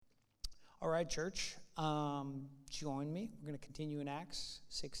All right, church, join me. We're going to continue in Acts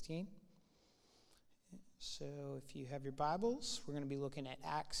 16. So if you have your Bibles, we're going to be looking at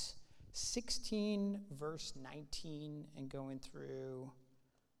Acts 16, verse 19, and going through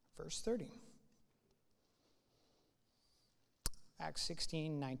verse 30. Acts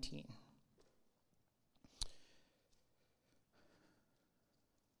 16, 19.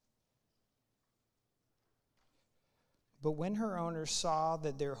 But when her owners saw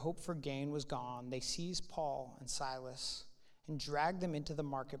that their hope for gain was gone, they seized Paul and Silas and dragged them into the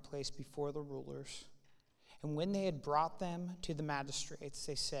marketplace before the rulers. And when they had brought them to the magistrates,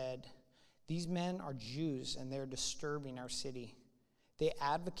 they said, "These men are Jews, and they are disturbing our city. They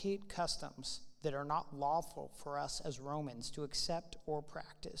advocate customs that are not lawful for us as Romans to accept or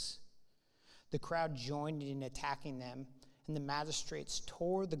practice." The crowd joined in attacking them, and the magistrates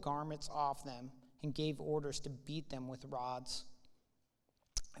tore the garments off them and gave orders to beat them with rods.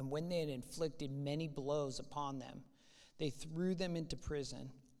 And when they had inflicted many blows upon them, they threw them into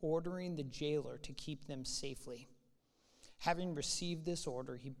prison, ordering the jailer to keep them safely. Having received this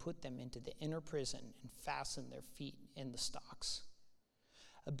order, he put them into the inner prison and fastened their feet in the stocks.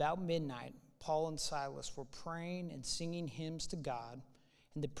 About midnight, Paul and Silas were praying and singing hymns to God,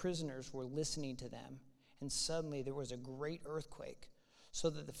 and the prisoners were listening to them. And suddenly there was a great earthquake, so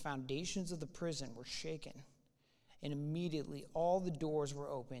that the foundations of the prison were shaken. And immediately all the doors were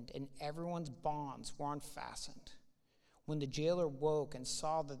opened, and everyone's bonds were unfastened. When the jailer woke and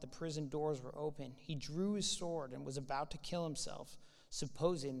saw that the prison doors were open, he drew his sword and was about to kill himself,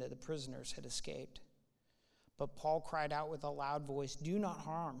 supposing that the prisoners had escaped. But Paul cried out with a loud voice, "Do not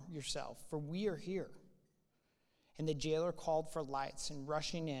harm yourself, for we are here." And the jailer called for lights, and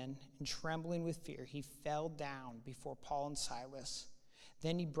rushing in and trembling with fear, he fell down before Paul and Silas.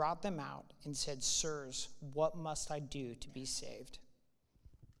 Then he brought them out and said, "Sirs, what must I do to be saved?"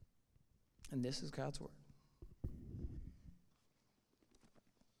 And this is God's word.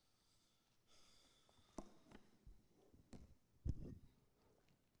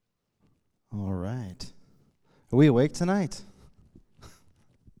 All right. Are we awake tonight?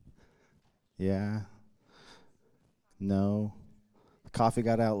 Yeah. No. The coffee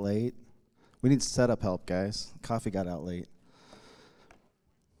got out late. We need setup help, guys. The coffee got out late.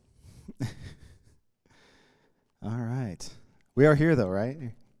 All right. We are here, though, right?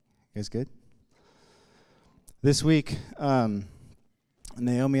 You guys good? This week,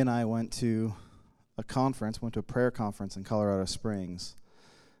 Naomi and I went to a prayer conference in Colorado Springs.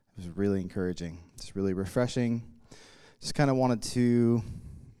 It was really encouraging. It's really refreshing. Just kind of wanted to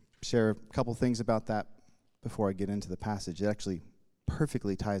share a couple things about that before I get into the passage. It actually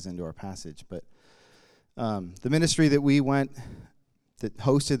perfectly ties into our passage. But the ministry that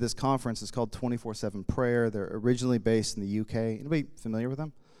hosted this conference is called 24/7 Prayer. They're originally based in the UK. Anybody familiar with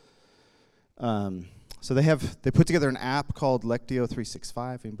them? So they put together an app called Lectio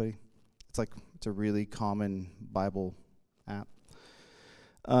 365. Anybody? It's a really common Bible app.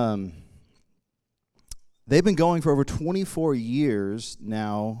 They've been going for over 24 years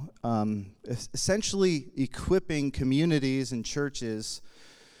now, essentially equipping communities and churches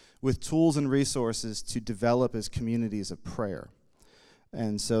with tools and resources to develop as communities of prayer.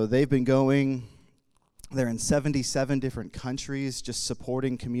 And so they've been going, they're in 77 different countries, just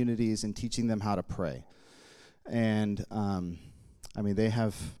supporting communities and teaching them how to pray. And, they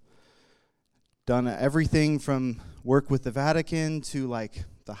have done everything from work with the Vatican to,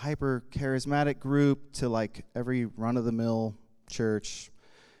 the hyper-charismatic group to, every run-of-the-mill church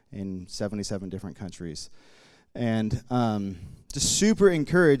in 77 different countries. And just super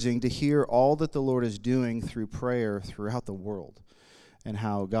encouraging to hear all that the Lord is doing through prayer throughout the world, and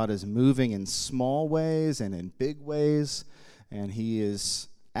how God is moving in small ways and in big ways, and he is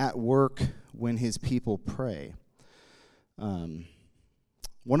at work when his people pray.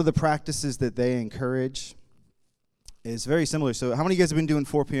 One of the practices that they encourage is very similar. So how many of you guys have been doing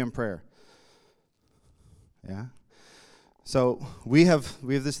 4 p.m. prayer? Yeah? So we have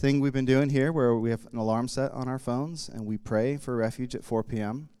this thing we've been doing here where we have an alarm set on our phones, and we pray for refuge at 4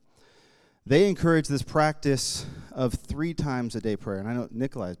 p.m. They encourage this practice of 3 times a day prayer. And I know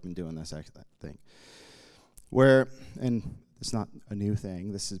Nikolai has been doing this, actually, I think. And it's not a new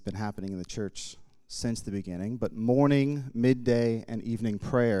thing. This has been happening in the church since the beginning. But morning, midday, and evening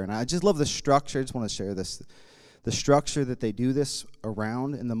prayer. And I just love the structure. I just want to share this. The structure that they do this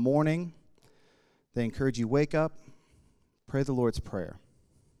around. In the morning, they encourage you, wake up, pray the Lord's Prayer.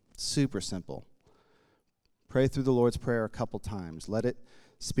 Super simple. Pray through the Lord's Prayer a couple times. Let it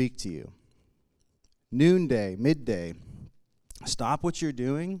speak to you. Noonday, midday, stop what you're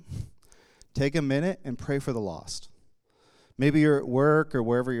doing, take a minute and pray for the lost. Maybe you're at work or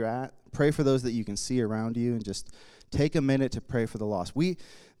wherever you're at. Pray for those that you can see around you and just take a minute to pray for the lost.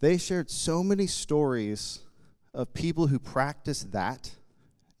 They shared so many stories of people who practice that.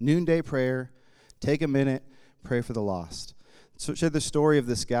 Noonday prayer, take a minute, pray for the lost. So shared the story of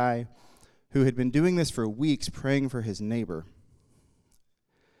this guy who had been doing this for weeks, praying for his neighbor.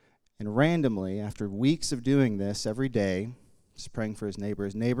 And randomly, after weeks of doing this every day, just praying for his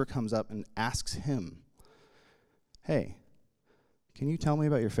neighbor comes up and asks him, "Hey, can you tell me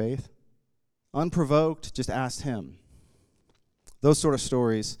about your faith?" Unprovoked, just asked him. Those sort of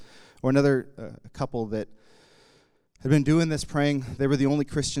stories. Or another couple that had been doing this praying. They were the only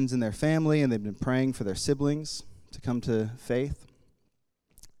Christians in their family, and they'd been praying for their siblings to come to faith.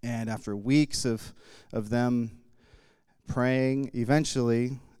 And after weeks of them praying,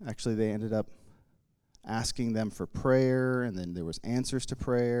 eventually, actually they ended up asking them for prayer, and then there was answers to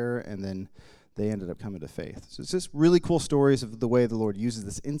prayer, and then they ended up coming to faith. So it's just really cool stories of the way the Lord uses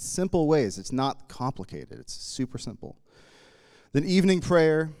this in simple ways. It's not complicated. It's super simple. Then evening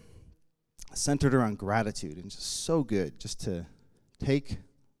prayer centered around gratitude, and just so good just to take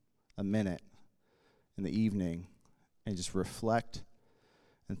a minute in the evening and just reflect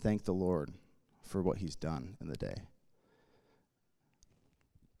and thank the Lord for what he's done in the day.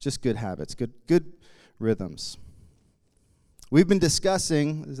 Just good habits, good rhythms. We've been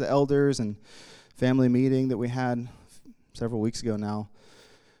discussing, as the elders and family meeting that we had several weeks ago now,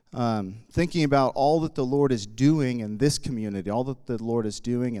 thinking about all that the Lord is doing in this community, all that the Lord is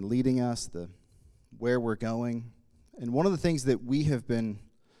doing and leading us, where we're going. And one of the things that we have been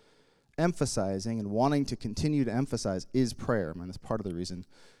emphasizing and wanting to continue to emphasize is prayer. I mean, that's part of the reason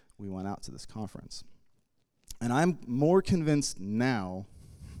we went out to this conference. And I'm more convinced now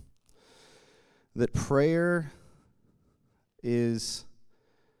that prayer is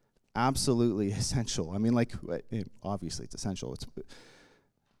absolutely essential. I mean, obviously it's essential.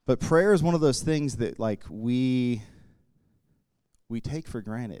 But prayer is one of those things that, we take for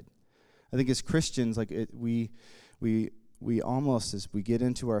granted. I think as Christians, we almost, as we get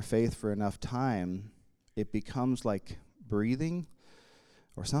into our faith for enough time, it becomes like breathing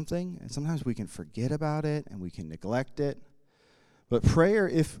or something, and sometimes we can forget about it and we can neglect it. But prayer,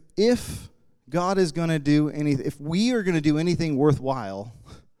 if God is going to do anything, if we are going to do anything worthwhile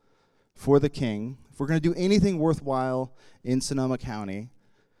for the King, if we're going to do anything worthwhile in Sonoma County,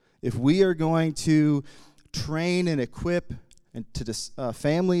 if we are going to train and equip and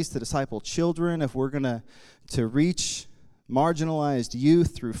families to disciple children, if we're going to reach marginalized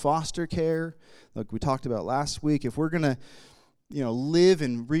youth through foster care, like we talked about last week, if we're going to live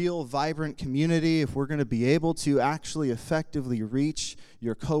in real, vibrant community, if we're going to be able to actually effectively reach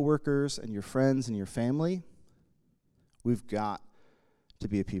your coworkers and your friends and your family, we've got to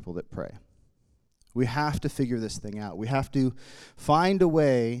be a people that pray. We have to figure this thing out. We have to find a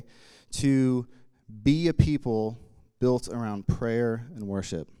way to be a people built around prayer and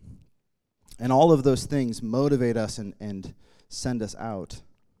worship. And all of those things motivate us and send us out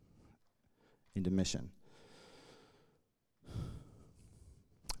into mission.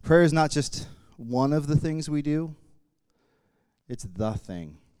 Prayer is not just one of the things we do. It's the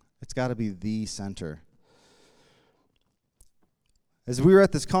thing. It's got to be the center. As we were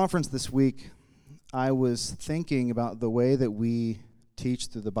at this conference this week, I was thinking about the way that we teach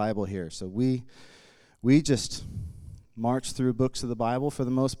through the Bible here. So we just march through books of the Bible for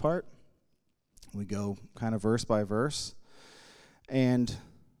the most part. We go kind of verse by verse. And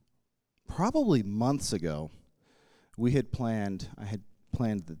probably months ago, I had planned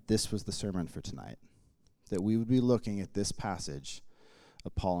that this was the sermon for tonight, that we would be looking at this passage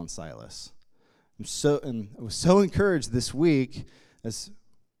of Paul and Silas. I was so encouraged this week as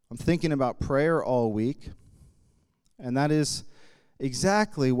I'm thinking about prayer all week, and that is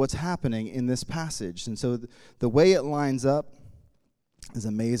exactly what's happening in this passage. And so the way it lines up is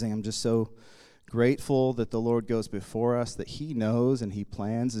amazing. I'm just so grateful that the Lord goes before us, that he knows and he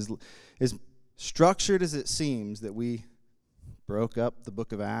plans. As structured as it seems that we broke up the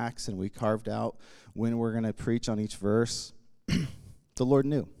book of Acts and we carved out when we're going to preach on each verse, the Lord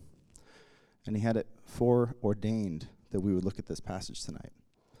knew. And he had it foreordained that we would look at this passage tonight.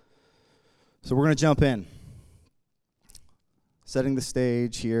 So we're going to jump in. Setting the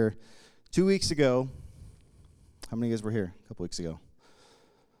stage here. 2 weeks ago, how many of you guys were here? A couple weeks ago.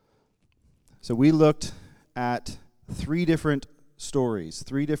 So we looked at 3 different stories,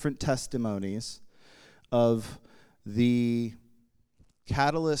 3 different testimonies of the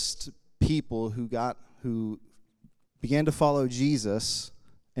catalyst people who began to follow Jesus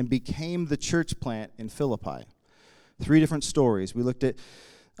and became the church plant in Philippi. 3 different stories. We looked at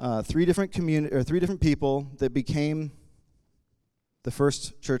 3 different people that became the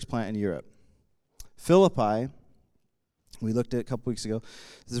first church plant in Europe. Philippi, we looked at it a couple weeks ago,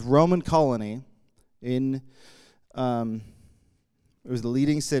 this is a Roman colony in, it was the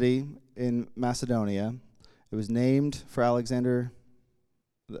leading city in Macedonia. It was named for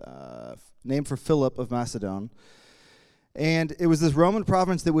named for Philip of Macedon. And it was this Roman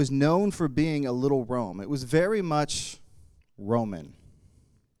province that was known for being a little Rome. It was very much Roman.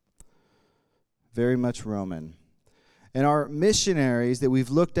 Very much Roman. And our missionaries that we've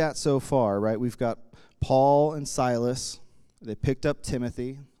looked at so far, right, we've got Paul and Silas. They picked up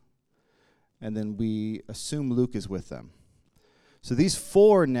Timothy, and then we assume Luke is with them. So these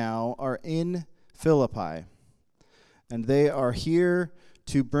 4 now are in Philippi, and they are here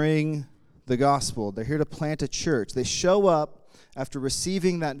to bring the gospel. They're here to plant a church. They show up after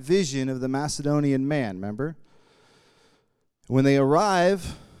receiving that vision of the Macedonian man, remember? When they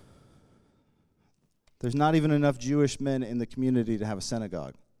arrive, there's not even enough Jewish men in the community to have a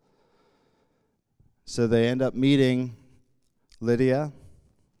synagogue. So they end up meeting Lydia,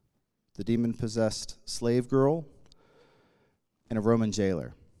 the demon-possessed slave girl, and a Roman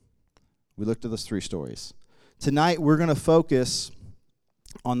jailer. We looked at those 3 stories. Tonight, we're going to focus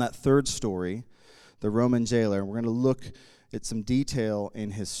on that 3rd story, the Roman jailer, and we're going to look at some detail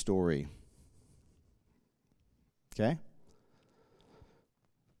in his story. Okay?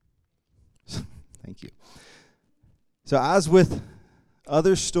 Thank you. So as with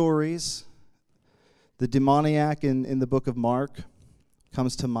other stories, the demoniac in the book of Mark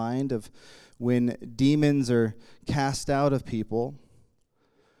comes to mind of when demons are cast out of people.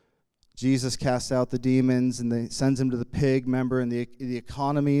 Jesus casts out the demons and they sends them to the pig, remember, and the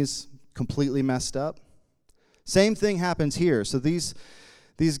economy's completely messed up. Same thing happens here. So these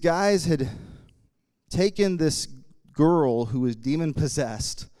guys had taken this girl who was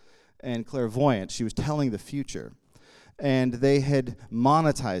demon-possessed and clairvoyant. She was telling the future. And they had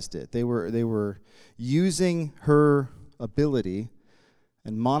monetized it. They were using her ability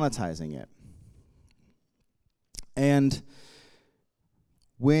and monetizing it. And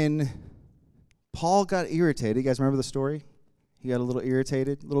when Paul got irritated, you guys remember the story? He got a little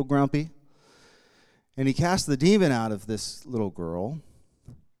irritated, a little grumpy. And he cast the demon out of this little girl.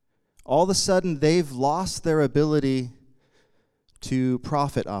 All of a sudden, they've lost their ability to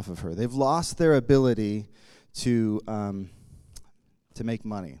profit off of her. They've lost their ability to make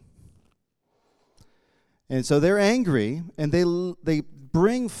money. And so they're angry, and they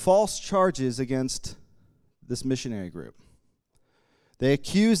bring false charges against this missionary group. They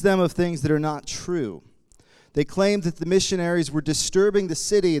accuse them of things that are not true. They claimed that the missionaries were disturbing the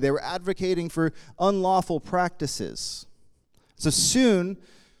city. They were advocating for unlawful practices. So soon,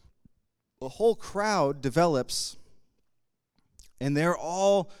 the whole crowd develops, and they're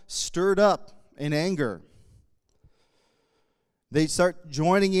all stirred up in anger. They start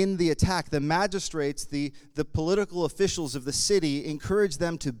joining in the attack. The magistrates, the political officials of the city, encourage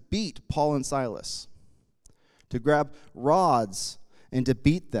them to beat Paul and Silas, to grab rods and to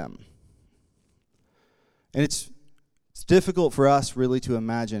beat them. And it's difficult for us really to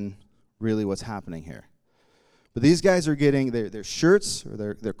imagine really what's happening here. But these guys are getting their shirts or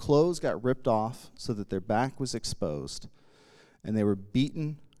their clothes got ripped off so that their back was exposed, and they were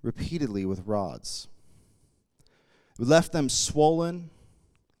beaten repeatedly with rods. It left them swollen,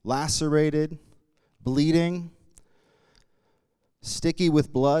 lacerated, bleeding, sticky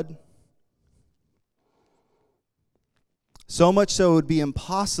with blood. So much so it would be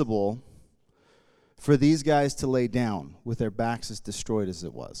impossible for these guys to lay down with their backs as destroyed as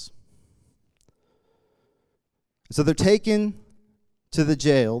it was. So they're taken to the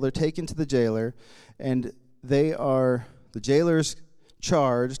jail. They're taken to the jailer, and the jailer's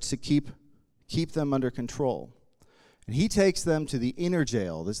charged to keep them under control. And he takes them to the inner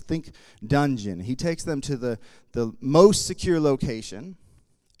jail, think dungeon. He takes them to the most secure location,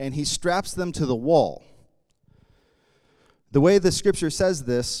 and he straps them to the wall. The way the scripture says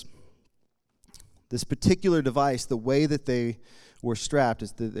this particular device, the way that they were strapped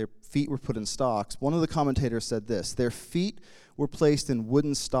is that their feet were put in stocks. One of the commentators said this: their feet were placed in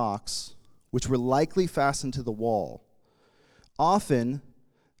wooden stocks, which were likely fastened to the wall. Often,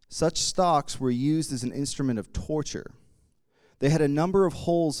 such stocks were used as an instrument of torture. They had a number of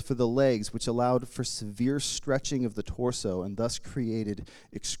holes for the legs, which allowed for severe stretching of the torso and thus created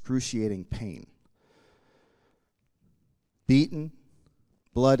excruciating pain. Beaten,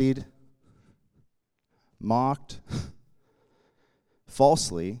 bloodied, mocked,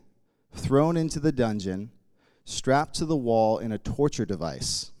 falsely, thrown into the dungeon, strapped to the wall in a torture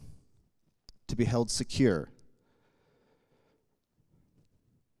device to be held secure.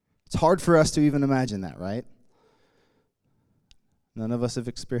 It's hard for us to even imagine that, right? None of us have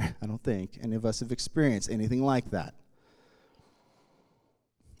experienced, I don't think, any of us have experienced anything like that.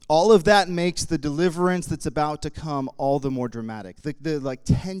 All of that makes the deliverance that's about to come all the more dramatic. The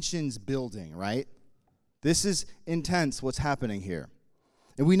tensions building, right? This is intense, what's happening here.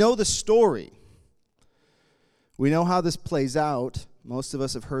 And we know the story. We know how this plays out. Most of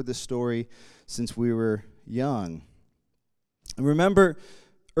us have heard this story since we were young. And remember,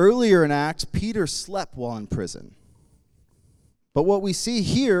 earlier in Acts, Peter slept while in prison. But what we see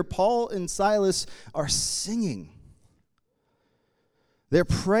here, Paul and Silas are singing. They're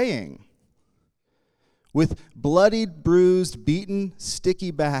praying with bloodied, bruised, beaten,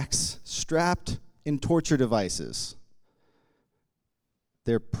 sticky backs strapped in torture devices.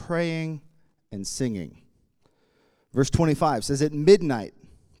 They're praying and singing. Verse 25 says, at midnight,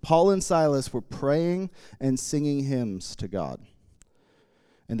 Paul and Silas were praying and singing hymns to God,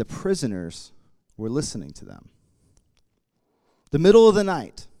 and the prisoners were listening to them. The middle of the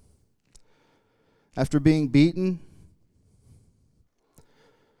night, after being beaten,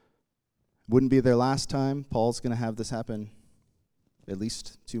 wouldn't be their last time. Paul's going to have this happen at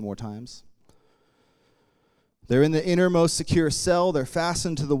least 2 more times. They're in the innermost secure cell. They're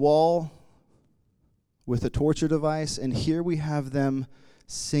fastened to the wall with a torture device. And here we have them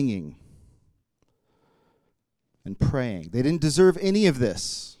singing and praying. They didn't deserve any of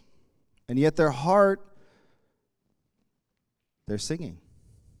this. And yet their heart, they're singing.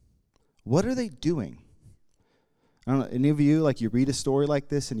 What are they doing? I don't know, any of you, you read a story like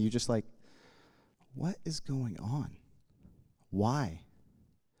this and you just what is going on? Why?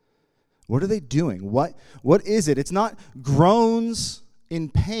 What are they doing? What is it? It's not groans in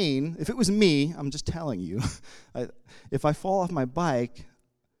pain. If it was me, I'm just telling you, if I fall off my bike,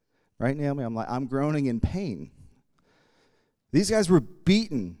 right, Naomi, I'm groaning in pain. These guys were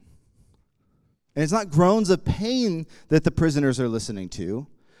beaten. And it's not groans of pain that the prisoners are listening to.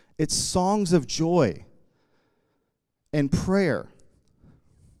 It's songs of joy and prayer.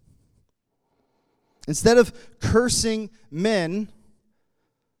 Instead of cursing men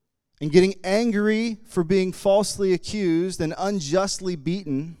and getting angry for being falsely accused and unjustly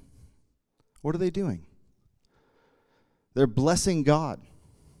beaten, what are they doing? They're blessing God.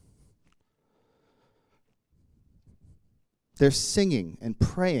 They're singing and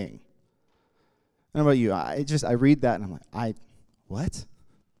praying. I don't know about you. I read that and I'm like, what?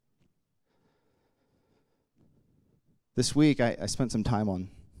 This week I spent some time on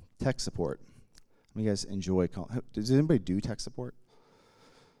tech support. You guys enjoy calling. Does anybody do tech support?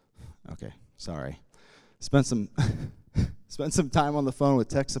 Okay, sorry. Spent some time on the phone with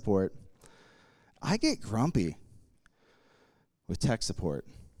tech support. I get grumpy with tech support.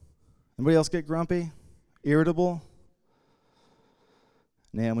 Anybody else get grumpy? Irritable?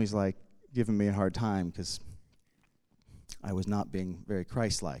 Naomi's giving me a hard time because I was not being very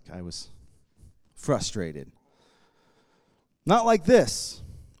Christ-like. I was frustrated. Not like this.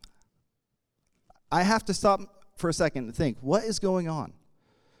 I have to stop for a second and think, what is going on?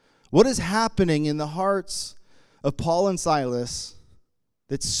 What is happening in the hearts of Paul and Silas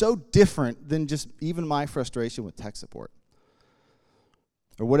that's so different than just even my frustration with tech support?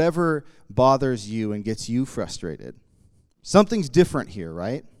 Or whatever bothers you and gets you frustrated. Something's different here,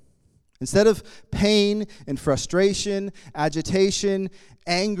 right? Instead of pain and frustration, agitation,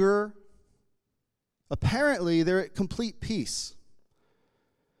 anger, apparently they're at complete peace,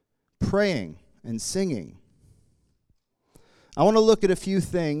 praying and singing. I want to look at a few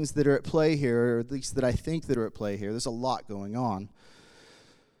things that are at play here, or at least that I think that are at play here. There's a lot going on.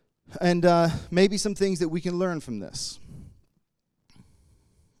 And maybe some things that we can learn from this.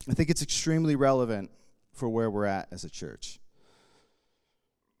 I think it's extremely relevant for where we're at as a church.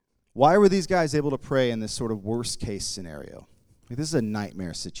 Why were these guys able to pray in this sort of worst case scenario? This is a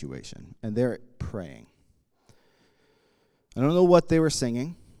nightmare situation, and they're praying. I don't know what they were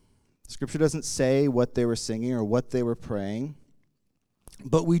singing. Scripture doesn't say what they were singing or what they were praying,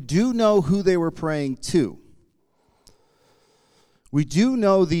 but we do know who they were praying to. We do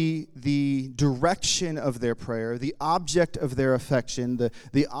know the direction of their prayer, the object of their affection,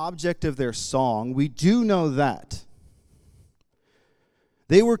 the object of their song. We do know that.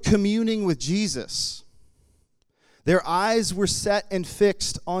 They were communing with Jesus. Their eyes were set and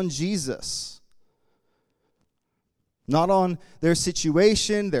fixed on Jesus. Not on their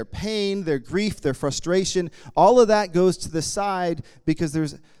situation, their pain, their grief, their frustration. All of that goes to the side because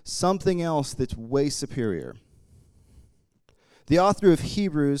there's something else that's way superior. The author of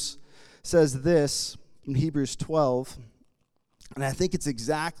Hebrews says this in Hebrews 12, and I think it's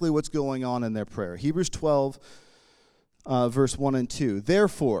exactly what's going on in their prayer. Hebrews 12, verse 1 and 2.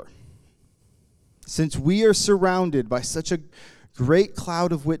 Therefore, since we are surrounded by such a great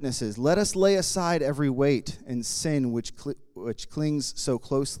cloud of witnesses, let us lay aside every weight and sin which clings so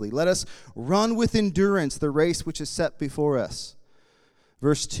closely. Let us run with endurance the race which is set before us.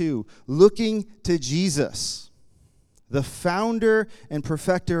 Verse 2, looking to Jesus, the founder and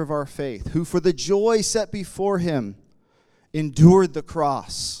perfecter of our faith, who for the joy set before him endured the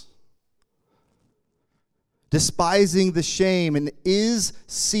cross, despising the shame, and is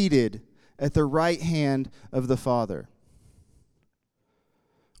seated at the right hand of the Father.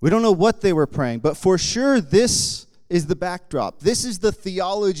 We don't know what they were praying, but for sure this is the backdrop. This is the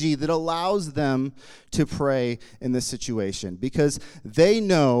theology that allows them to pray in this situation, because they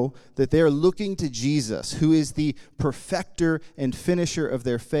know that they're looking to Jesus, who is the perfecter and finisher of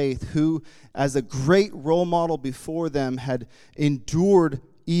their faith, who, as a great role model before them, had endured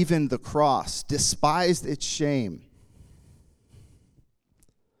even the cross, despised its shame.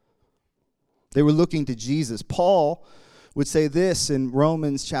 They were looking to Jesus. Paul would say this in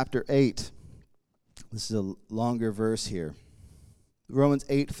Romans chapter 8. This is a longer verse here. Romans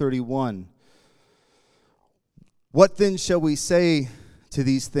 8:31. What then shall we say to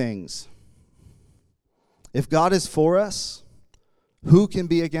these things? If God is for us, who can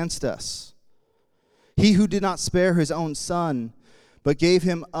be against us? He who did not spare his own son, but gave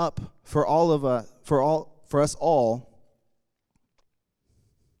him up for us all,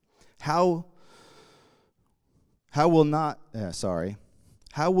 how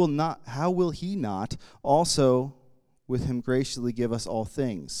will he not also with him graciously give us all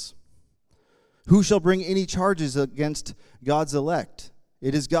things? Who shall bring any charges against God's elect?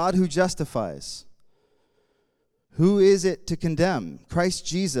 It is God who justifies. Who is it to condemn? Christ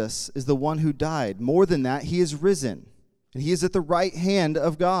Jesus is the one who died. More than that, he is risen, and he is at the right hand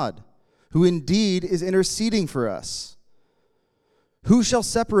of God, who indeed is interceding for us. Who shall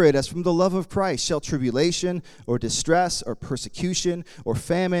separate us from the love of Christ? Shall tribulation or distress or persecution or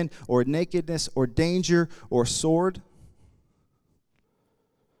famine or nakedness or danger or sword?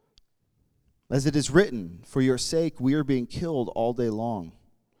 As it is written, for your sake we are being killed all day long.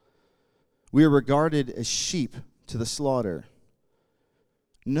 We are regarded as sheep to the slaughter.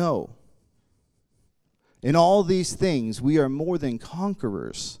 No. In all these things we are more than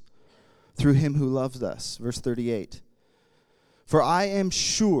conquerors through him who loves us. Verse 38. For I am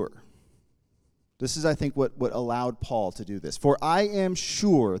sure, this is, I think, what allowed Paul to do this. For I am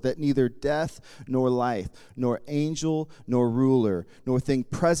sure that neither death nor life, nor angel nor ruler, nor thing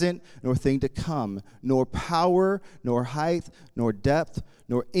present nor thing to come, nor power, nor height, nor depth,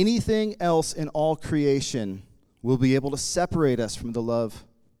 nor anything else in all creation will be able to separate us from the love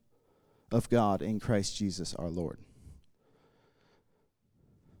of God in Christ Jesus our Lord.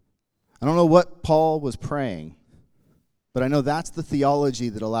 I don't know what Paul was praying, but I know that's the theology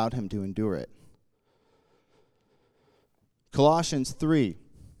that allowed him to endure it. Colossians 3.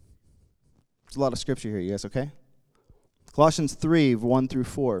 There's a lot of scripture here, you guys okay? Colossians 3, 1 through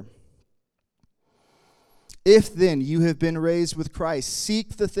 4. If then you have been raised with Christ,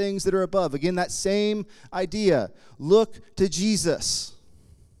 seek the things that are above. Again, that same idea. Look to Jesus.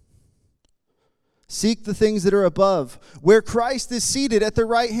 Seek the things that are above, where Christ is seated at the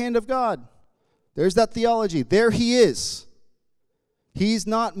right hand of God. There's that theology. There he is. He's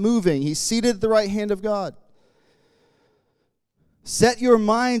not moving. He's seated at the right hand of God. Set your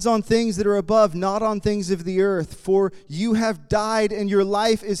minds on things that are above, not on things of the earth. For you have died, and your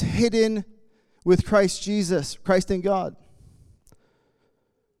life is hidden with Christ Jesus, Christ in God.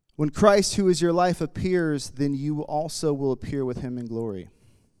 When Christ, who is your life, appears, then you also will appear with him in glory.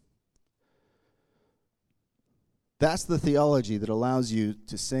 That's the theology that allows you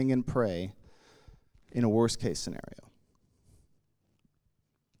to sing and pray in a worst-case scenario.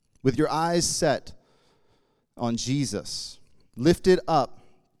 With your eyes set on Jesus, lifted up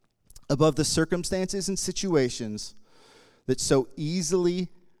above the circumstances and situations that so easily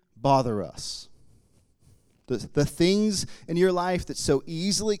bother us. The things in your life that so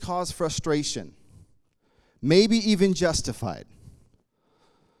easily cause frustration, maybe even justified.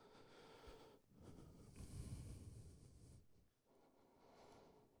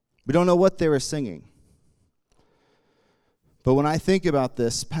 We don't know what they were singing. But when I think about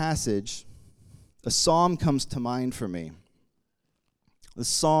this passage, a psalm comes to mind for me. The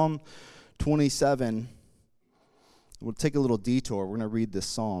Psalm 27. We'll take a little detour. We're going to read this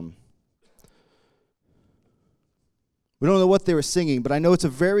psalm. We don't know what they were singing, but I know it's a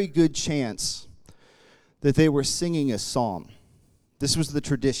very good chance that they were singing a psalm. This was the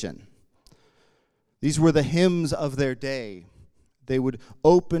tradition. These were the hymns of their day. They would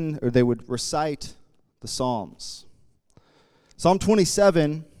recite the Psalms. Psalm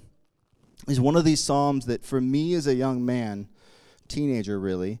 27 is one of these Psalms that for me as a young man teenager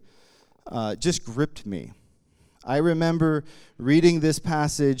really, just gripped me. I remember reading this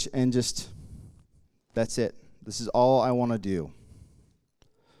passage and just, that's it. This is all I want to do.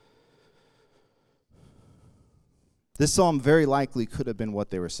 This psalm very likely could have been what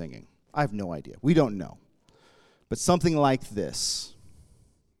they were singing. I have no idea. We don't know. But something like this.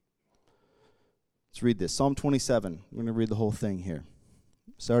 Let's read this. Psalm 27. We're going to read the whole thing here.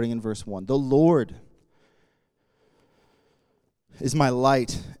 Starting in verse 1. The Lord is my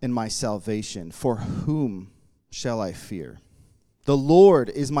light and my salvation. For whom shall I fear? The Lord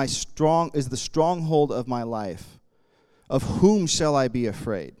is the stronghold of my life. Of whom shall I be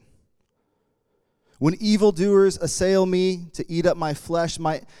afraid? When evildoers assail me to eat up my flesh,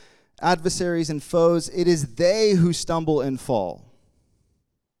 my adversaries and foes, it is they who stumble and fall.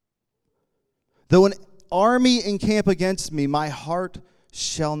 Though an army encamp against me, my heart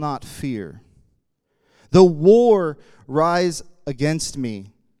shall not fear. Though war rise against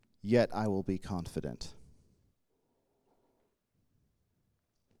me, yet I will be confident.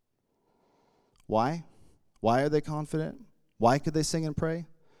 Why? Why are they confident? Why could they sing and pray?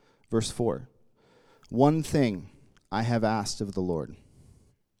 Verse 4. One thing I have asked of the Lord.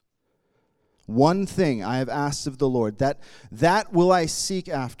 One thing I have asked of the Lord, that will I seek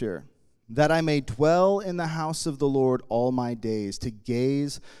after, that I may dwell in the house of the Lord all my days, to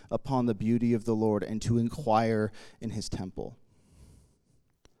gaze upon the beauty of the Lord and to inquire in his temple.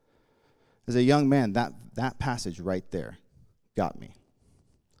 As a young man, that passage right there got me.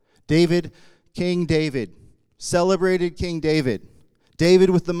 David, King David, celebrated King David.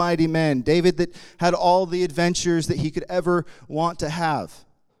 David with the mighty men. David that had all the adventures that he could ever want to have.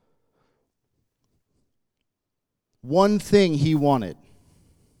 One thing he wanted.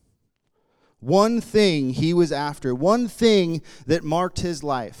 One thing he was after. One thing that marked his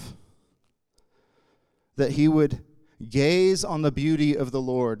life. That he would gaze on the beauty of the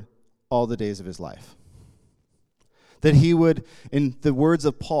Lord all the days of his life. That he would, in the words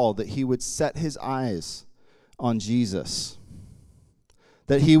of Paul, that he would set his eyes on Jesus.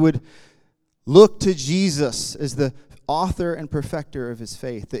 That he would look to Jesus as the author and perfecter of his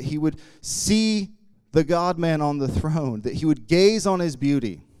faith. That he would see the God-man on the throne. That he would gaze on his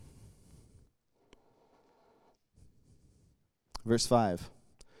beauty. Verse 5.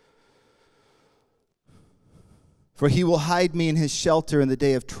 For he will hide me in his shelter in the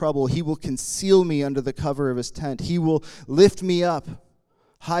day of trouble. He will conceal me under the cover of his tent. He will lift me up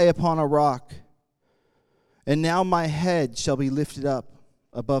high upon a rock. And now my head shall be lifted up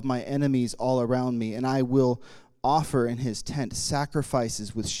above my enemies all around me, and I will offer in his tent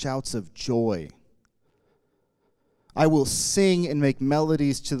sacrifices with shouts of joy. I will sing and make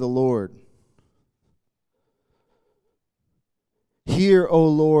melodies to the Lord. Hear, O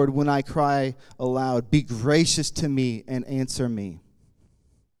Lord, when I cry aloud. Be gracious to me and answer me.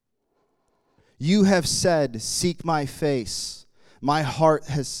 You have said, seek my face. My heart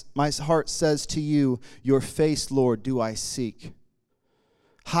says to you, your face, Lord, do I seek.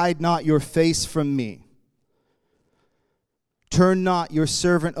 Hide not your face from me. Turn not your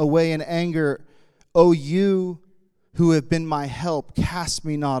servant away in anger. O you who have been my help, cast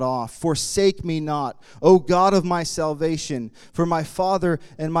me not off. Forsake me not, O God of my salvation. For my father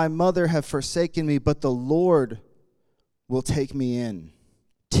and my mother have forsaken me, but the Lord will take me in.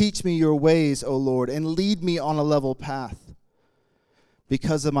 Teach me your ways, O Lord, and lead me on a level path.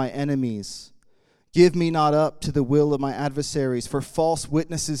 Because of my enemies, give me not up to the will of my adversaries, for false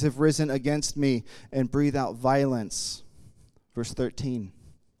witnesses have risen against me and breathe out violence. Verse 13.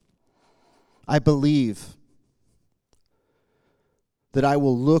 I believe that I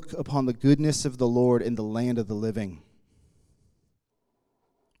will look upon the goodness of the Lord in the land of the living.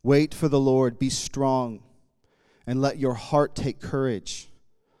 Wait for the Lord, be strong, and let your heart take courage.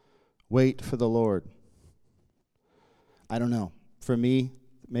 Wait for the Lord. I don't know. For me,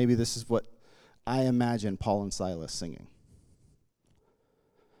 maybe this is what I imagine Paul and Silas singing.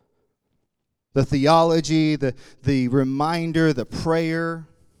 The theology, the reminder, the prayer.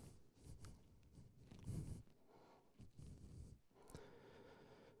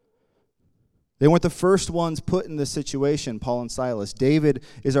 They weren't the first ones put in this situation, Paul and Silas. David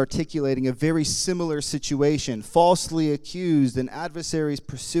is articulating a very similar situation, falsely accused and adversaries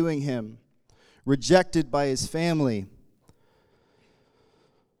pursuing him, rejected by his family.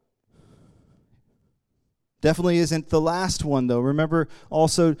 Definitely isn't the last one, though. Remember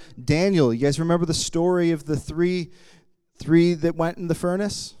also Daniel. You guys remember the story of the three that went in the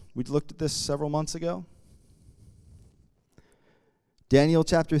furnace? We looked at this several months ago. Daniel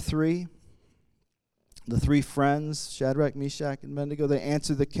chapter 3. The three friends, Shadrach, Meshach, and Abednego, they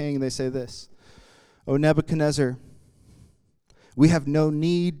answer the king and they say this, O Nebuchadnezzar, We have no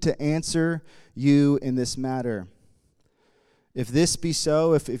need to answer you in this matter. If this be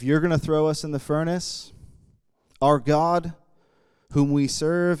so, if you're going to throw us in the furnace, our God, whom we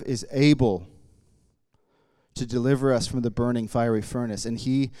serve, is able to deliver us from the burning fiery furnace, and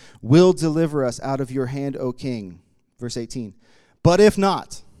he will deliver us out of your hand, O king. Verse 18. But if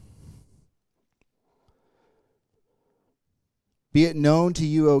not, be it known to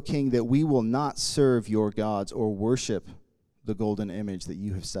you, O king, that we will not serve your gods or worship the golden image that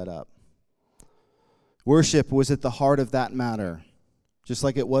you have set up. Worship was at the heart of that matter, just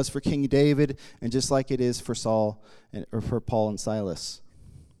like it was for King David and just like it is for for Paul and Silas.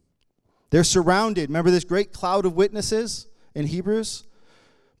 They're surrounded. Remember this great cloud of witnesses in Hebrews?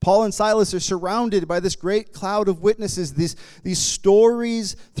 Paul and Silas are surrounded by this great cloud of witnesses, these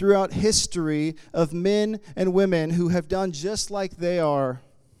stories throughout history of men and women who have done just like they are,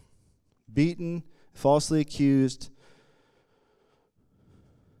 beaten, falsely accused,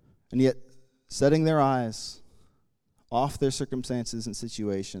 and yet setting their eyes off their circumstances and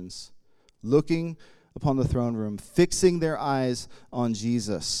situations, looking upon the throne room, fixing their eyes on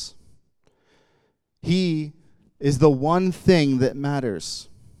Jesus. He is the one thing that matters.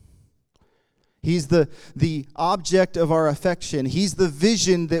 He's the object of our affection. He's the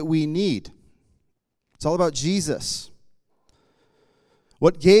vision that we need. It's all about Jesus.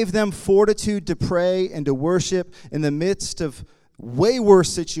 What gave them fortitude to pray and to worship in the midst of way worse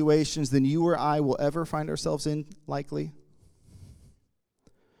situations than you or I will ever find ourselves in, likely?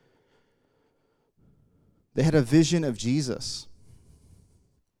 They had a vision of Jesus.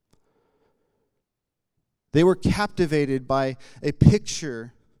 They were captivated by a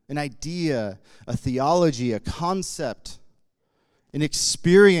picture, an idea, a theology, a concept, an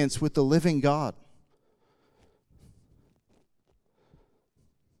experience with the living God.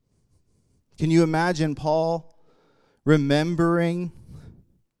 Can you imagine Paul remembering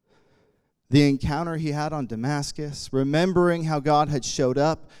the encounter he had on Damascus, remembering how God had showed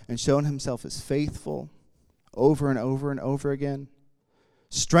up and shown himself as faithful over and over and over again,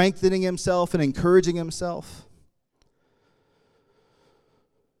 strengthening himself and encouraging himself?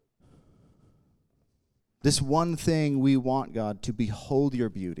 This one thing we want, God, to behold your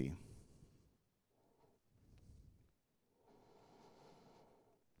beauty.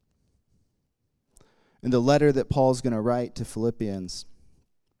 In the letter that Paul's going to write to Philippians,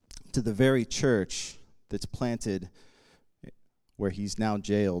 to the very church that's planted where he's now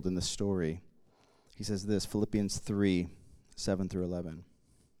jailed in the story, he says this, Philippians 3, 7 through 11.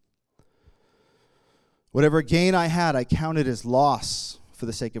 Whatever gain I had, I counted as loss for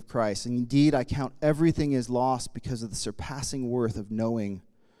the sake of Christ. And indeed, I count everything as loss because of the surpassing worth of knowing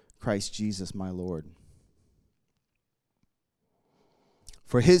Christ Jesus, my Lord.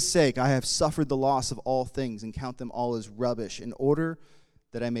 For his sake, I have suffered the loss of all things and count them all as rubbish in order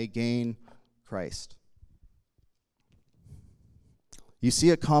that I may gain Christ. You see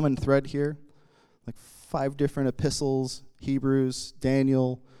a common thread here? Like 5 different epistles, Hebrews,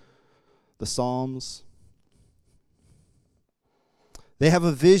 Daniel, the Psalms. They have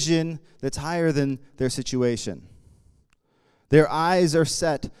a vision that's higher than their situation. Their eyes are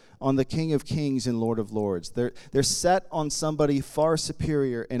set on the King of Kings and Lord of Lords. They're set on somebody far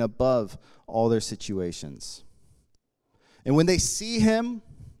superior and above all their situations. And when they see him,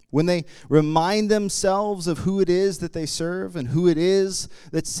 when they remind themselves of who it is that they serve and who it is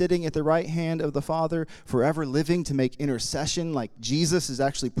that's sitting at the right hand of the Father, forever living to make intercession, like Jesus is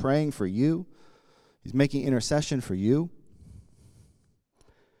actually praying for you. He's making intercession for you.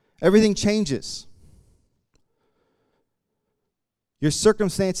 Everything changes. Your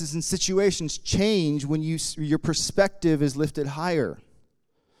circumstances and situations change when your perspective is lifted higher.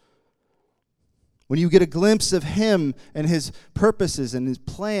 When you get a glimpse of him and his purposes and his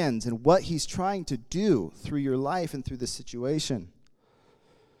plans and what he's trying to do through your life and through the situation.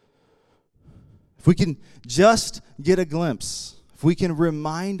 If we can just get a glimpse, if we can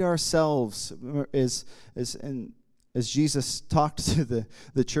remind ourselves as Jesus talked to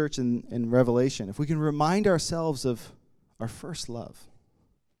the church in Revelation, if we can remind ourselves of our first love.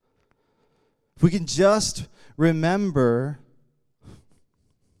 If we can just remember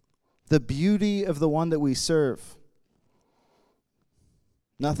the beauty of the one that we serve,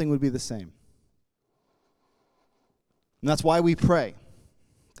 nothing would be the same. And that's why we pray.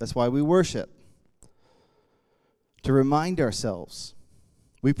 That's why we worship. To remind ourselves.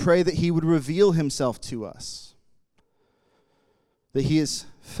 We pray that he would reveal himself to us. That he is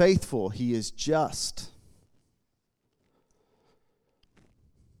faithful, he is just.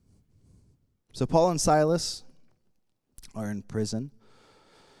 So Paul and Silas are in prison.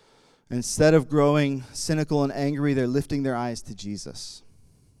 Instead of growing cynical and angry, they're lifting their eyes to Jesus.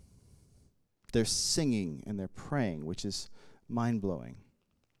 They're singing and they're praying, which is mind-blowing.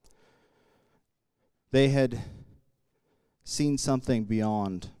 They had seen something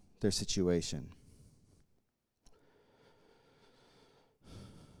beyond their situation.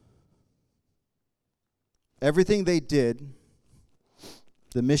 Everything they did,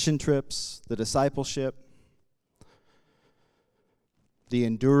 the mission trips, the discipleship, the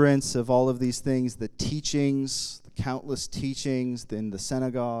endurance of all of these things, the teachings, the countless teachings in the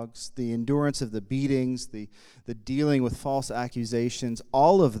synagogues, the endurance of the beatings, the dealing with false accusations,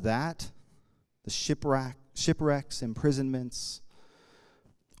 all of that, the shipwrecks, imprisonments,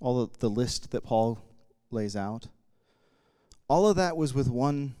 all of the list that Paul lays out, all of that was with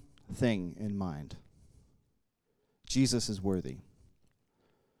one thing in mind. Jesus is worthy.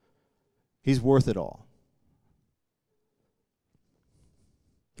 He's worth it all.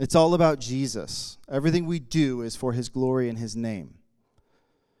 It's all about Jesus. Everything we do is for his glory and his name.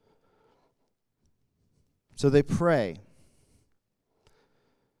 So they pray,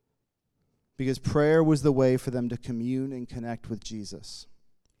 because prayer was the way for them to commune and connect with Jesus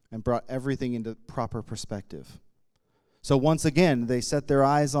and brought everything into proper perspective. So once again, they set their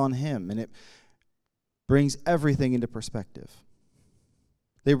eyes on him, and it brings everything into perspective.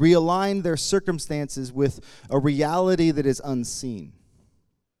 They realign their circumstances with a reality that is unseen.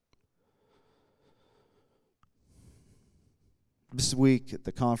 This week at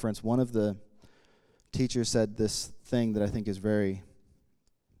the conference, one of the teachers said this thing that I think is very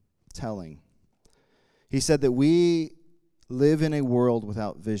telling. He said that we live in a world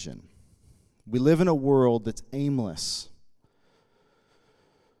without vision. We live in a world that's aimless.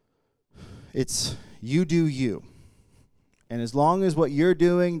 It's you do you. And as long as what you're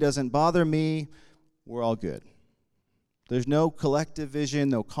doing doesn't bother me, we're all good. There's no collective vision,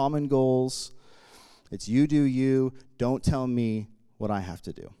 no common goals. It's you do you. Don't tell me what I have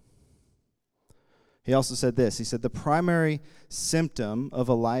to do. He also said this. He said, the primary symptom of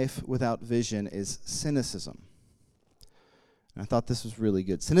a life without vision is cynicism. And I thought this was really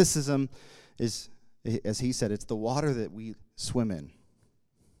good. Cynicism is, as he said, it's the water that we swim in.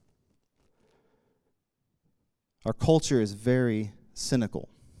 Our culture is very cynical.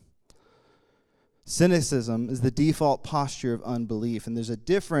 Cynicism is the default posture of unbelief, and there's a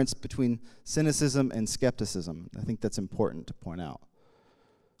difference between cynicism and skepticism. I think that's important to point out.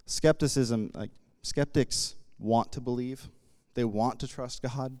 Skepticism, skeptics want to believe. They want to trust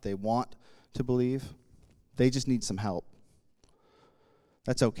God. They want to believe. They just need some help.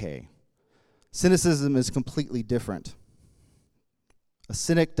 That's okay. Cynicism is completely different. A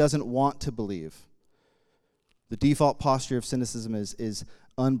cynic doesn't want to believe. The default posture of cynicism is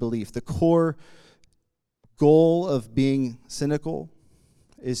unbelief. The core goal of being cynical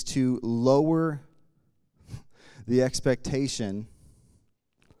is to lower the expectation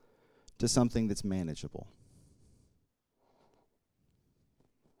to something that's manageable.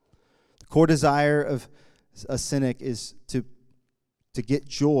 The core desire of a cynic is to get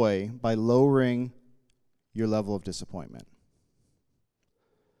joy by lowering your level of disappointment.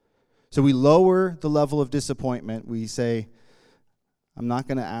 So we lower the level of disappointment. We say, I'm not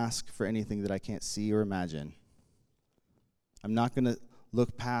going to ask for anything that I can't see or imagine. I'm not going to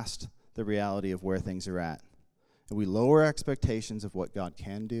look past the reality of where things are at. And we lower expectations of what God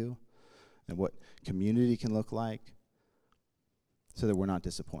can do and what community can look like so that we're not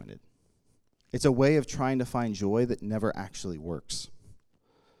disappointed. It's a way of trying to find joy that never actually works.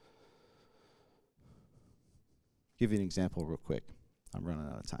 I'll give you an example real quick. I'm running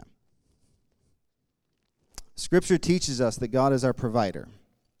out of time. Scripture teaches us that God is our provider,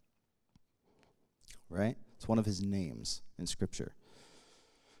 right? It's one of his names in Scripture.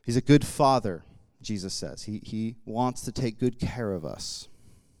 He's a good father, Jesus says. He wants to take good care of us.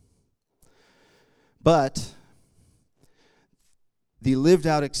 But the lived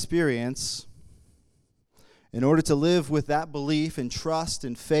out experience, in order to live with that belief and trust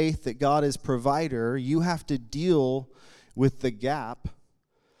and faith that God is provider, you have to deal with the gap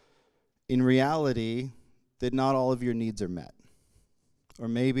in reality that not all of your needs are met. Or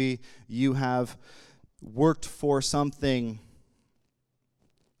maybe you have worked for something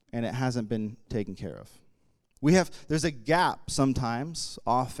and it hasn't been taken care of. There's a gap sometimes,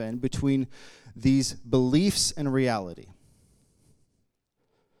 often, between these beliefs and reality.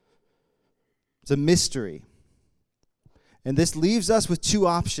 It's a mystery. And this leaves us with two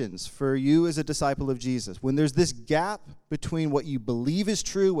options for you as a disciple of Jesus. When there's this gap between what you believe is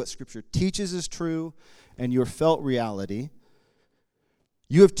true, what Scripture teaches is true, and your felt reality,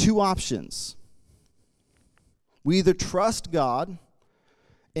 you have two options. We either trust God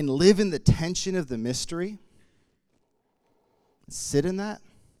and live in the tension of the mystery, sit in that,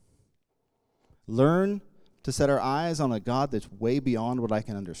 learn to set our eyes on a God that's way beyond what I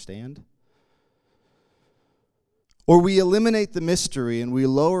can understand? Or we eliminate the mystery and we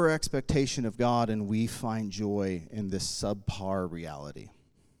lower expectation of God and we find joy in this subpar reality.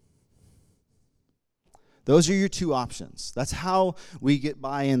 Those are your two options. That's how we get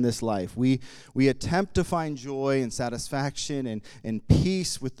by in this life. We attempt to find joy and satisfaction and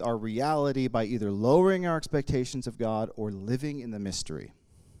peace with our reality by either lowering our expectations of God or living in the mystery.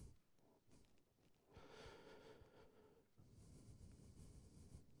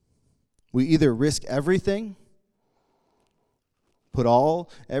 We either risk everything, put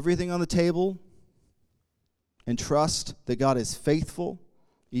everything on the table, and trust that God is faithful,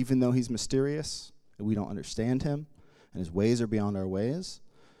 even though he's mysterious, and we don't understand him, and his ways are beyond our ways.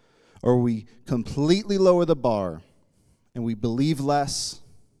 Or we completely lower the bar, and we believe less,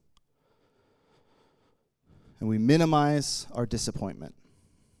 and we minimize our disappointment.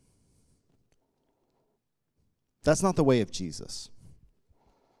 That's not the way of Jesus.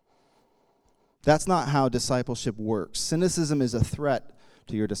 That's not how discipleship works. Cynicism is a threat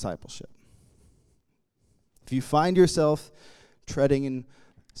to your discipleship. If you find yourself treading in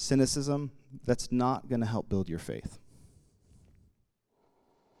cynicism, that's not going to help build your faith.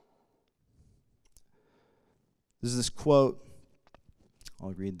 There's this quote,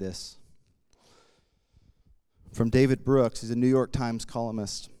 I'll read this, from David Brooks. He's a New York Times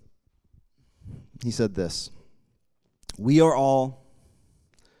columnist. He said this: "We are all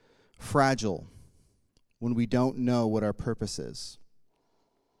fragile when we don't know what our purpose is,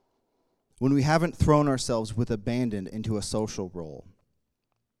 when we haven't thrown ourselves with abandon into a social role,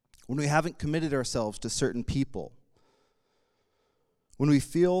 when we haven't committed ourselves to certain people, when we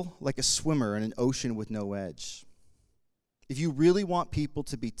feel like a swimmer in an ocean with no edge. If you really want people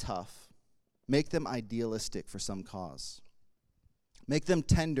to be tough, make them idealistic for some cause. Make them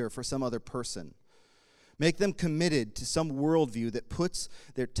tender for some other person. Make them committed to some worldview that puts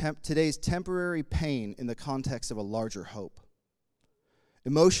their today's temporary pain in the context of a larger hope.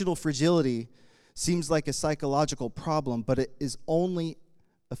 Emotional fragility seems like a psychological problem, but it is only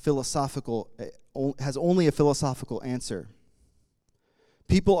has only a philosophical answer.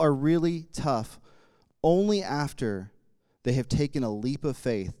 People are really tough only after they have taken a leap of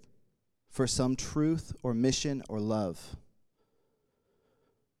faith for some truth or mission or love.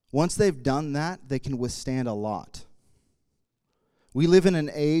 Once they've done that, they can withstand a lot. We live in an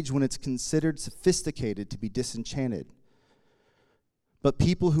age when it's considered sophisticated to be disenchanted. But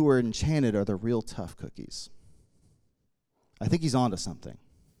people who are enchanted are the real tough cookies." I think he's onto something.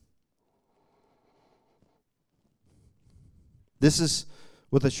 This is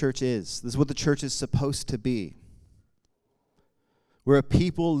what the church is. This is what the church is supposed to be. We're a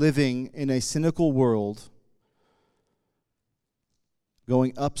people living in a cynical world,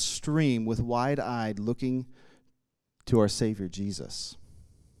 going upstream with wide-eyed looking to our Savior Jesus,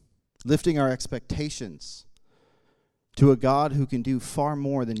 lifting our expectations to a God who can do far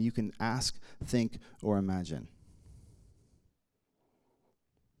more than you can ask, think, or imagine.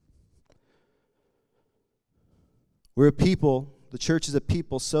 We're a people, the church is a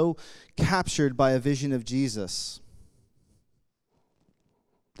people so captured by a vision of Jesus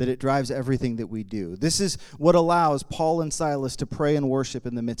that it drives everything that we do. This is what allows Paul and Silas to pray and worship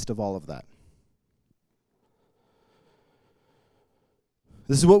in the midst of all of that.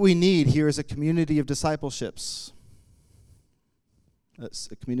 This is what we need here as a community of discipleships. As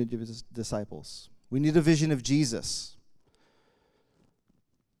a community of disciples. We need a vision of Jesus.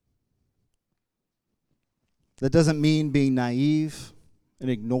 That doesn't mean being naive and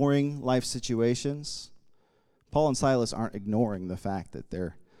ignoring life situations. Paul and Silas aren't ignoring the fact that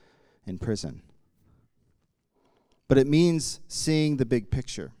they're in prison. But it means seeing the big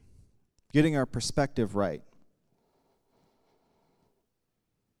picture, getting our perspective right.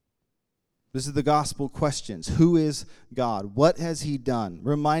 This is the gospel questions. Who is God? What has he done?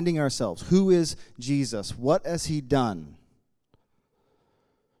 Reminding ourselves, who is Jesus? What has he done?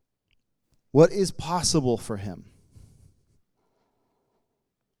 What is possible for him?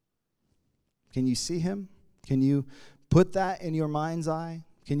 Can you see him? Can you put that in your mind's eye?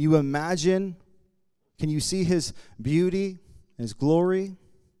 Can you imagine? Can you see his beauty, his glory?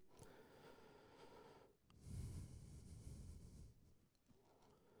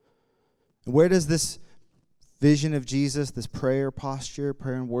 Where does this vision of Jesus, this prayer posture,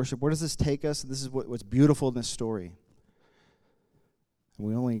 prayer and worship, where does this take us? This is what's beautiful in this story. And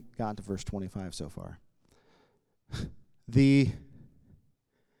we only got to verse 25 so far. The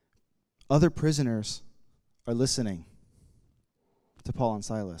other prisoners are listening. to Paul and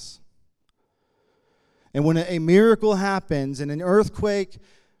Silas. And when a miracle happens and an earthquake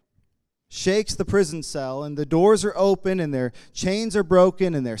shakes the prison cell and the doors are open and their chains are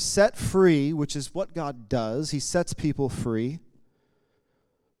broken and they're set free, which is what God does. He sets people free.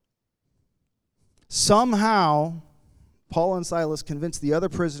 Somehow, Paul and Silas convince the other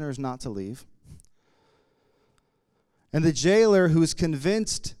prisoners not to leave. And the jailer, who's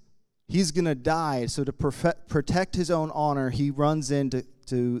convinced he's going to die, so to protect his own honor, he runs in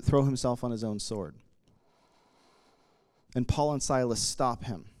to throw himself on his own sword. And Paul and Silas stop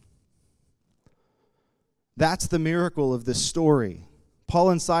him. That's the miracle of this story. Paul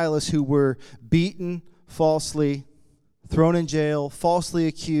and Silas, who were beaten falsely, thrown in jail, falsely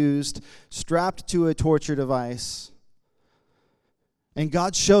accused, strapped to a torture device. And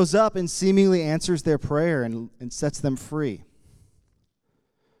God shows up and seemingly answers their prayer and sets them free.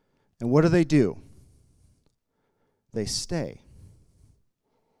 And what do? They stay.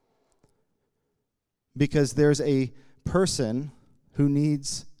 Because there's a person who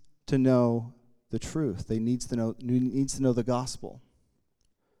needs to know the truth. Who needs to know the gospel.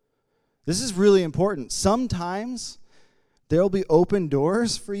 This is really important. Sometimes there'll be open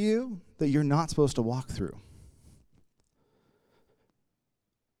doors for you that you're not supposed to walk through.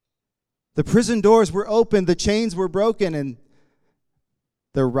 The prison doors were open, the chains were broken, and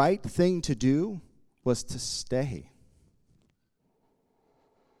the right thing to do was to stay.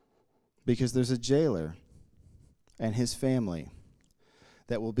 Because there's a jailer and his family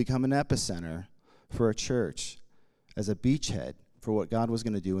that will become an epicenter for a church as a beachhead for what God was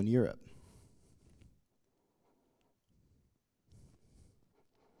going to do in Europe.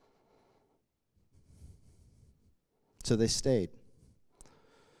 So they stayed.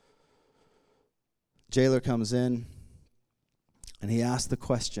 Jailer comes in and he asks the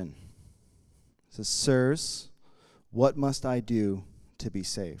question. He says, "Sirs, what must I do to be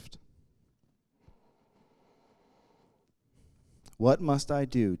saved?" What must I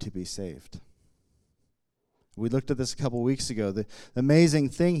do to be saved? We looked at this a couple weeks ago. The amazing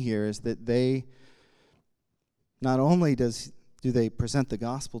thing here is that they, not only do they present the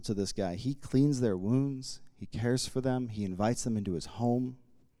gospel to this guy, he cleans their wounds, he cares for them, he invites them into his home.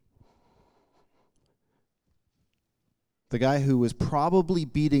 The guy who was probably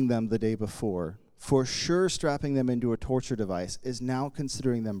beating them the day before, for sure strapping them into a torture device, is now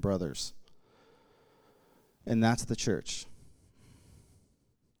considering them brothers. And that's the church.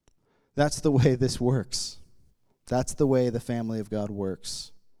 That's the way this works. That's the way the family of God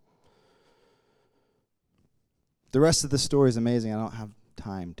works. The rest of the story is amazing. I don't have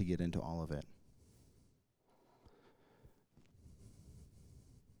time to get into all of it.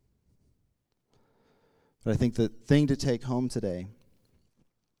 But I think the thing to take home today,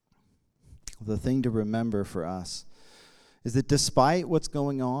 the thing to remember for us, is that despite what's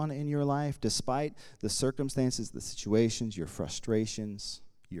going on in your life, despite the circumstances, the situations, your frustrations,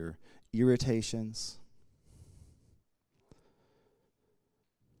 your irritations,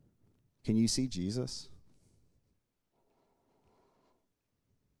 can you see Jesus?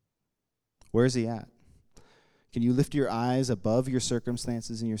 Where is he at? Can you lift your eyes above your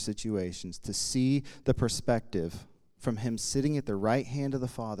circumstances and your situations to see the perspective from him sitting at the right hand of the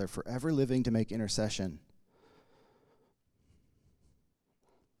Father, forever living to make intercession?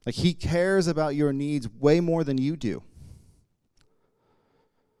 Like, he cares about your needs way more than you do.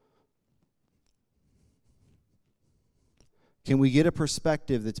 Can we get a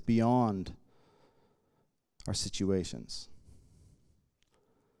perspective that's beyond our situations?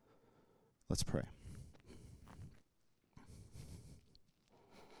 Let's pray.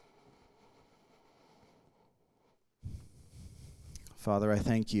 Father, I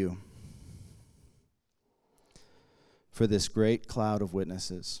thank you for this great cloud of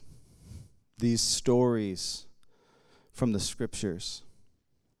witnesses, these stories from the Scriptures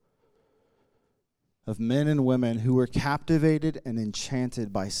of men and women who were captivated and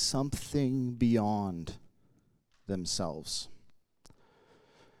enchanted by something beyond themselves.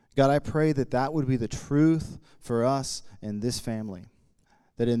 God, I pray that that would be the truth for us in this family,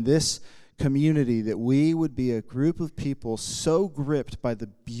 that in this community, that we would be a group of people so gripped by the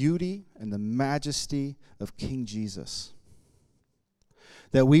beauty and the majesty of King Jesus,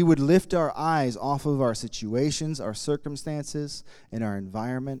 that we would lift our eyes off of our situations, our circumstances, and our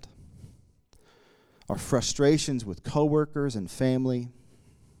environment, our frustrations with coworkers and family,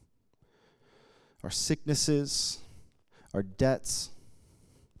 our sicknesses, our debts.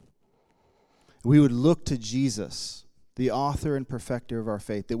 We would look to Jesus, the author and perfecter of our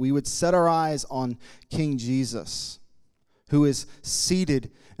faith, that we would set our eyes on King Jesus, who is seated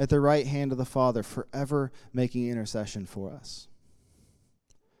at the right hand of the Father, forever making intercession for us.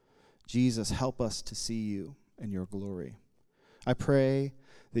 Jesus, help us to see you in your glory. I pray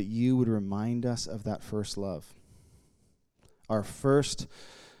that you would remind us of that first love, our first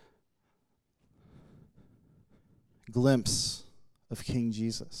glimpse of King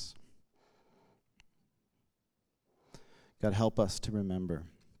Jesus. God, help us to remember.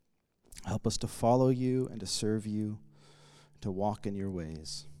 Help us to follow you and to serve you, to walk in your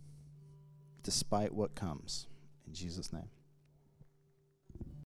ways, despite what comes. In Jesus' name.